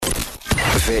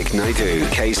Vic Naidu,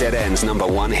 KZN's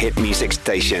 #1 hit music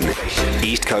station,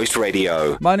 East Coast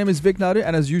Radio. My name is Vic Naidu,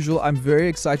 and as usual, I'm very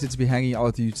excited to be hanging out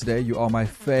with you today. You are my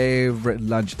favorite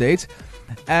lunch date.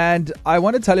 And I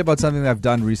want to tell you about something that I've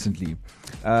done recently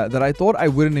that I thought I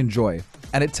wouldn't enjoy.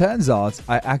 And it turns out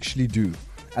I actually do.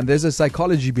 And there's a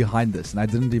psychology behind this, and I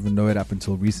didn't even know it up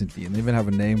until recently, and they even have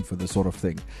a name for this sort of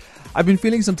thing. I've been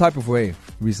feeling some type of way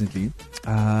recently,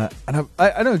 and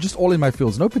I know, just all in my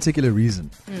feels, no particular reason.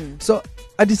 So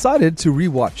I decided to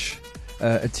rewatch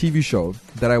a TV show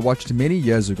that I watched many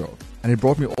years ago, and it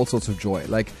brought me all sorts of joy.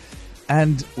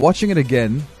 And watching it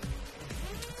again,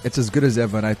 it's as good as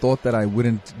ever, and I thought that I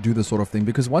wouldn't do this sort of thing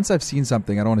because once I've seen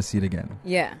something, I don't want to see it again.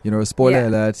 Yeah. Spoiler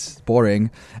alert,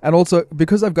 boring. And also,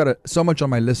 because I've got so much on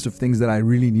my list of things that I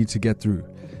really need to get through,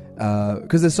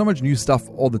 because there's so much new stuff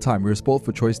all the time. We're spoiled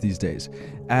for choice these days.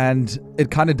 And it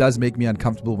kind of does make me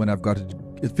uncomfortable when I've got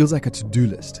it feels like a to-do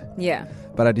list. Yeah.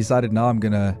 But I decided now I'm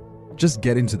going to just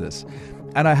get into this.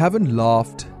 And I haven't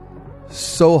laughed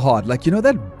so hard.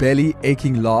 That belly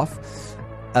aching laugh?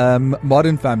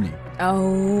 Modern Family.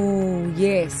 Oh,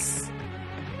 yes.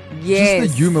 Yes.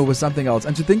 Just the humor was something else.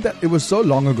 And to think that it was so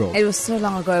long ago. It was so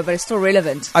long ago, but it's still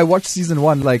relevant. I watched season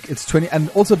 1, it's 20. And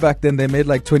also back then, they made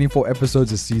 24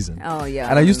 episodes a season. Oh,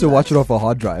 yeah. And I used to watch it off a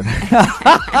hard drive.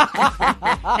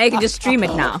 Now you can just stream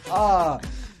it now.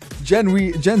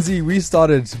 Gen Z, we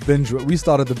started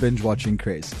the binge watching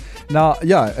craze. Now,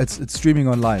 yeah, it's streaming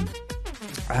online.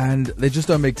 And they just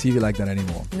don't make TV like that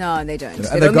anymore. No, they don't.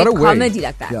 They don't got make away. Comedy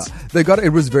like that. Yeah, it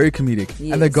was very comedic.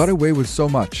 Yes. And they got away with so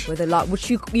much. With a lot, which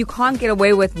you can't get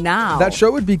away with now. That show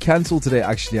would be cancelled today,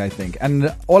 actually, I think.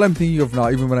 And all I'm thinking of now,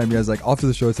 even when I'm here, is after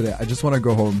the show today, I just want to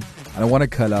go home and I want to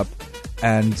curl up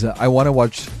and I want to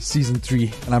watch season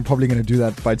 3. And I'm probably going to do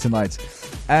that by tonight.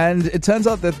 And it turns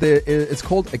out that it's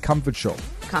called a comfort show.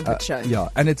 Show. Yeah,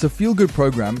 and it's a feel-good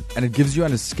program, and it gives you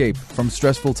an escape from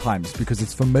stressful times because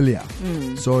it's familiar.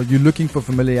 So you're looking for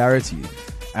familiarity,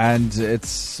 and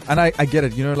I get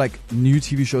it. New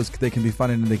TV shows, they can be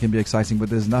fun and they can be exciting, but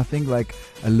there's nothing like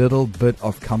a little bit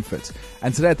of comfort.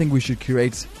 And today I think we should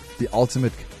curate the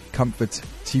ultimate comfort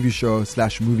TV show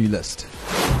 / movie list.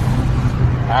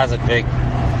 How's it, Big?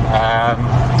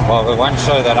 Well, the one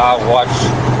show that I watch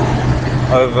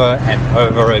over and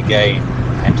over again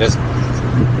and just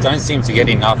don't seem to get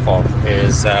enough of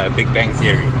is Big Bang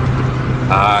Theory.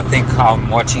 I think I'm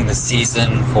watching the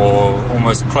season for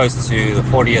almost close to the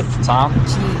 40th time.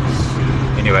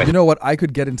 Anyway. You know what? I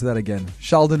could get into that again.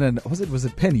 Sheldon and was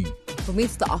it Penny? For me,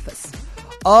 it's The Office.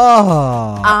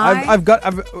 I've got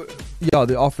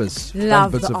The Office.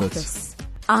 Love The Office.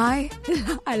 I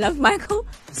love Michael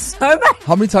so much.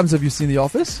 How many times have you seen The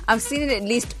Office? I've seen it at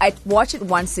least. I watch it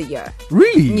once a year.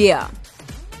 Really? Yeah.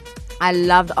 I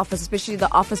love The Office, especially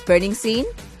the office burning scene,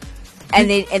 and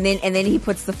then he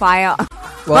puts the fire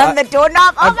on the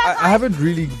doorknob. I haven't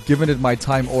really given it my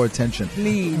time or attention.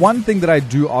 Please. One thing that I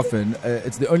do often,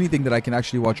 it's the only thing that I can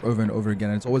actually watch over and over again,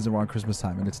 and it's always around Christmas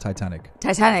time, and it's Titanic.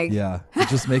 Titanic. Yeah, it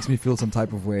just makes me feel some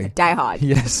type of way. Die Hard.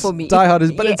 Yes, for me. Die Hard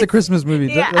is, but yes. It's a Christmas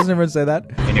movie. Yeah. Doesn't everyone say that?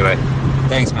 Anyway,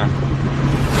 thanks, man.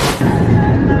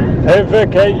 Hey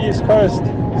Vic, hey East Coast.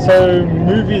 So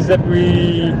movies that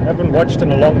we haven't watched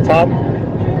in a long time.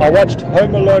 I watched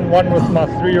Home Alone 1 with my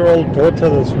 3-year-old daughter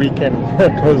this weekend.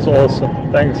 It was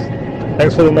awesome. Thanks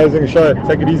for the amazing show.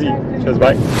 Take it easy. Cheers,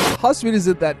 bye. How sweet is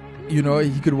it that, he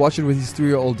could watch it with his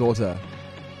 3-year-old daughter?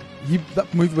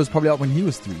 That movie was probably out when he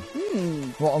was 3.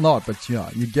 Well, not, but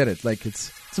you get it.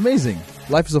 It's amazing.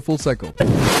 Life is a full cycle. Good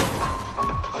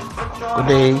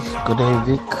day,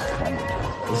 Vic.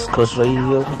 East Coast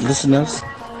Radio listeners.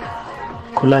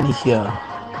 Kulani here.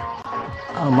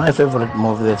 My favorite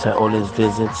movie that I always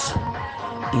visit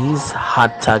is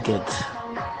Hard Target.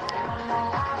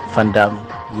 Van Damme.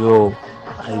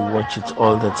 I watch it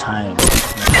all the time.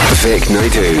 Vic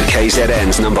Naidu,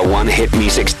 KZN's #1 hit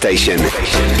music station,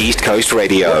 East Coast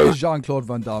Radio. What is Jean-Claude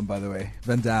Van Damme, by the way?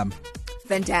 Van Damme.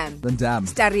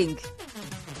 Starring.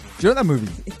 Do you know that movie?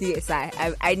 Yes,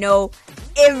 I know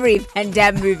every Van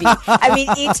Damme movie. I mean,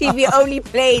 ETV only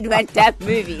played Van Damme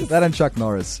movies. That and Chuck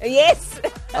Norris. Yes.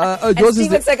 Yours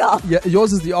Steven Seagal. Yeah,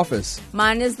 yours is The Office.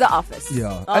 Mine is The Office.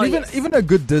 Yeah. Oh, and yes. even a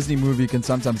good Disney movie can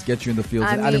sometimes get you in the field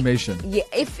of animation. Yeah,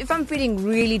 if I'm feeling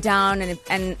really down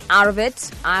and out of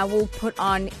it, I will put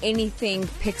on anything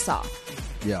Pixar.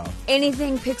 Yeah.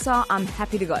 Anything Pixar, I'm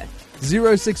happy to go.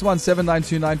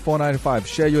 0617929495.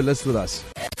 Share your list with us.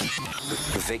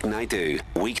 Vic Naidu,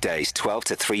 weekdays 12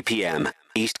 to 3 p.m.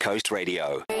 East Coast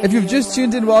Radio. If you've just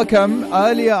tuned in, welcome.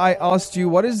 Earlier, I asked you,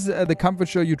 what is the comfort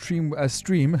show you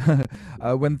stream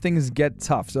when things get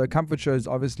tough? So a comfort show is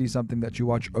obviously something that you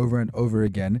watch over and over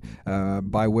again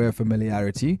by way of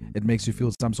familiarity. It makes you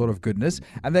feel some sort of goodness.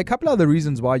 And there are a couple other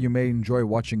reasons why you may enjoy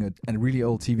watching a really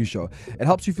old TV show. It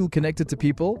helps you feel connected to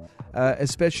people,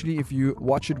 especially if you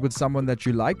watch it with someone that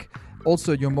you like.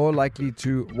 Also, you're more likely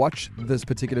to watch this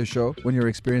particular show when you're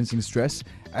experiencing stress,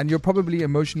 and you're probably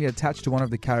emotionally attached to one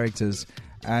of the characters,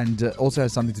 and also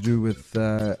has something to do with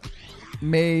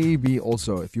maybe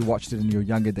also if you watched it in your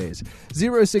younger days.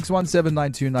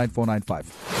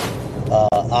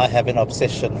 0617929495. I have an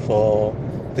obsession for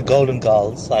the Golden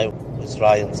Girls. It's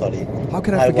Ryan, sorry. How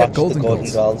can I forget watch Golden the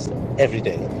Golden Girls every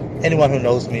day. Anyone who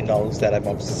knows me knows that I'm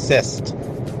obsessed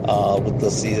with the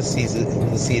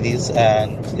series,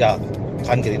 and yeah,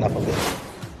 can't get enough of it.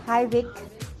 Hi Vic,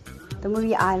 the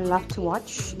movie I love to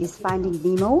watch is Finding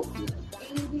Nemo,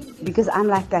 because I'm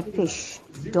like that fish,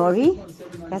 Dory,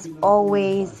 that's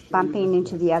always bumping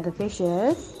into the other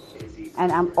fishes,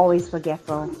 and I'm always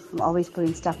forgetful. I'm always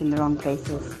putting stuff in the wrong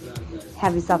places.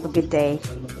 Have yourself a good day.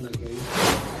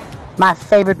 My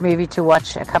favorite movie to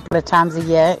watch a couple of times a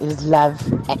year is Love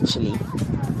Actually.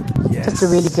 Yes. It's a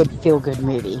really good feel-good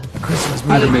movie. Christmas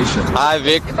movie. Animation. Hi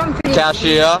Vic, Cash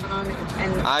here.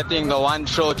 I think the one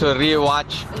show to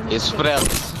rewatch is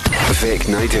Friends. Vic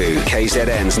Naidu,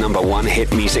 KZN's #1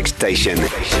 hit music station,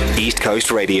 East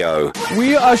Coast Radio.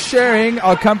 We are sharing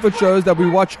our comfort shows that we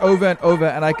watch over and over,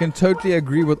 and I can totally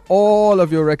agree with all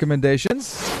of your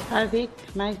recommendations. Hi Vic,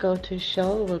 my go-to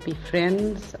show will be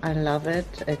Friends. I love it.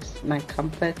 It's my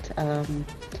comfort. I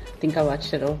think I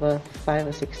watched it over 5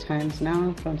 or 6 times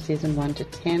now, from season 1 to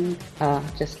 10.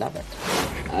 Just love it.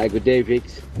 Hi, good day, Vic.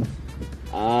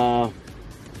 I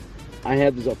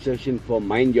have this obsession for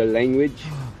Mind Your Language.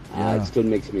 It still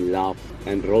makes me laugh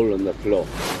and roll on the floor.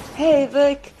 Hey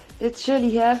Vic, it's Shirley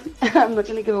here. I'm not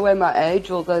going to give away my age,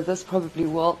 although this probably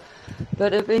will.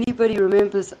 But if anybody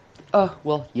remembers,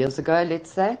 years ago,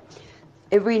 let's say,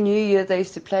 every New Year they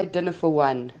used to play Dinner for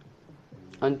One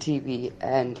on TV.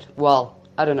 And,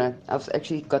 I don't know, I've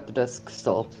actually got the disc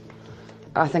still.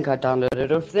 I think I downloaded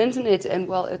it off the internet, and,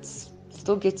 it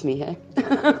still gets me, hey?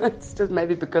 It's just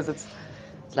maybe because it's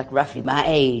like roughly my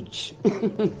age.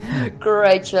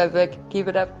 Great show, Vic. Keep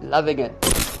it up. Loving it.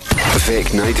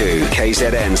 Vic Naidu,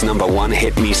 KZN's #1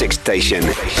 hit music station,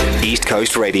 East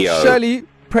Coast Radio. Shirley,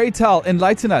 pray tell,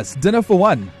 enlighten us. Dinner for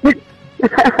One. Vic, it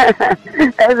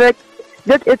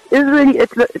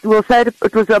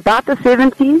was about the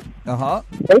 70s. Uh-huh.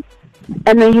 Okay?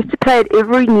 And they used to play it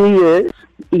every New Year's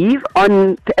Eve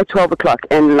at 12 o'clock.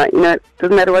 And,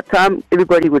 doesn't matter what time,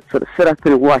 everybody would sort of sit up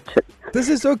and watch it. This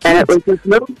is so cute. And it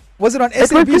was it on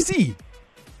SABC?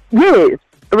 Yes,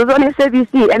 it was on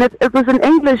SABC, and it was an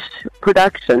English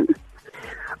production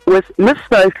with Miss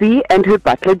Sophie and her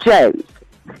butler James.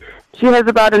 She has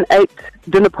about an 8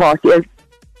 dinner party.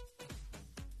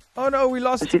 Oh no, we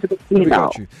lost. She's a female. We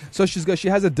got you. So she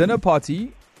has a dinner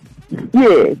party.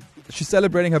 Yeah. She's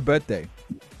celebrating her birthday.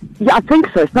 Yeah, I think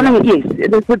so. Yes,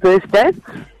 it is her birthday.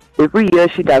 Every year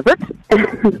she does it.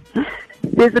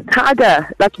 There's a tiger,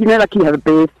 like you have a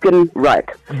bear skin rug.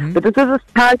 Mm-hmm. But this is a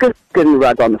tiger skin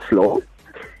rug on the floor,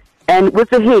 and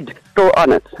with the head still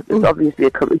on it. It's obviously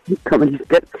a comedy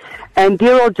skit. And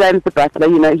dear old James the butler,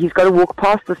 he's got to walk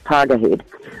past this tiger head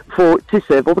to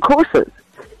serve all the courses,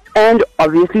 and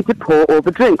obviously to pour all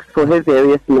the drinks for her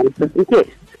various neighbours and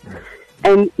guests.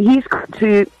 And he's got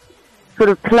to sort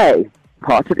of play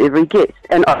part of every guest,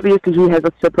 and obviously he has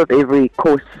a sip of every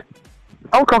course.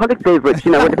 Alcoholic beverage,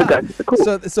 whatever goes with the course.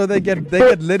 So they get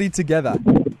litty together.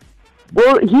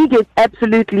 Well, he gets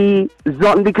absolutely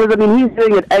zonked because he's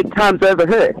doing it 8 times over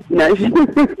her.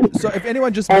 So if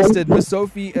anyone just missed it, Miss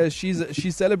Sophie,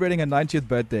 she's celebrating her 90th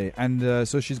birthday, and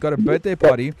so she's got a birthday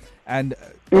party, and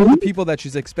all the people that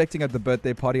she's expecting at the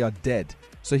birthday party are dead.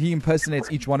 So he impersonates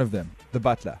each one of them, the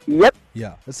butler. Yep.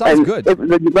 Yeah, it sounds good. The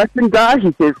Russian guy,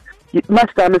 he says, "You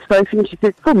must I, Miss Sophie?" And she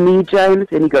says, "For me, James."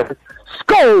 And he goes,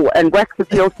 "Skull!" and whacks the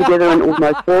heels together and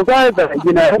almost falls over,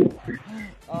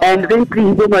 And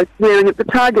eventually he's almost swearing at the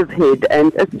tiger's head,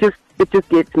 and it just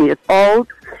gets me. It's old,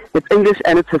 it's English,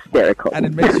 and it's hysterical. And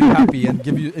it makes you happy, and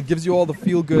gives you all the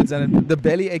feel goods and the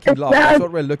belly aching laugh. That's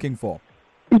what we're looking for.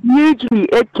 Hugely,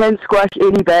 it can squash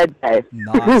any bad day.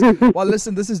 Nice. Well,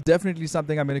 listen, this is definitely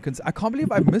something I'm going to consider. I can't believe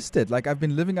I've missed it. Like, I've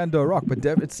been living under a rock, but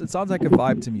it sounds like a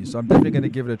vibe to me, so I'm definitely going to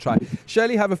give it a try.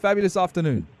 Shirley, have a fabulous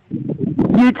afternoon.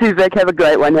 You too, Vic. Have a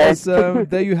great one, hey? Awesome.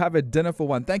 There you have it, Dinner for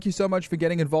One. Thank you so much for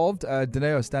getting involved.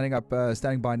 Dineo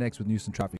standing by next with news and traffic.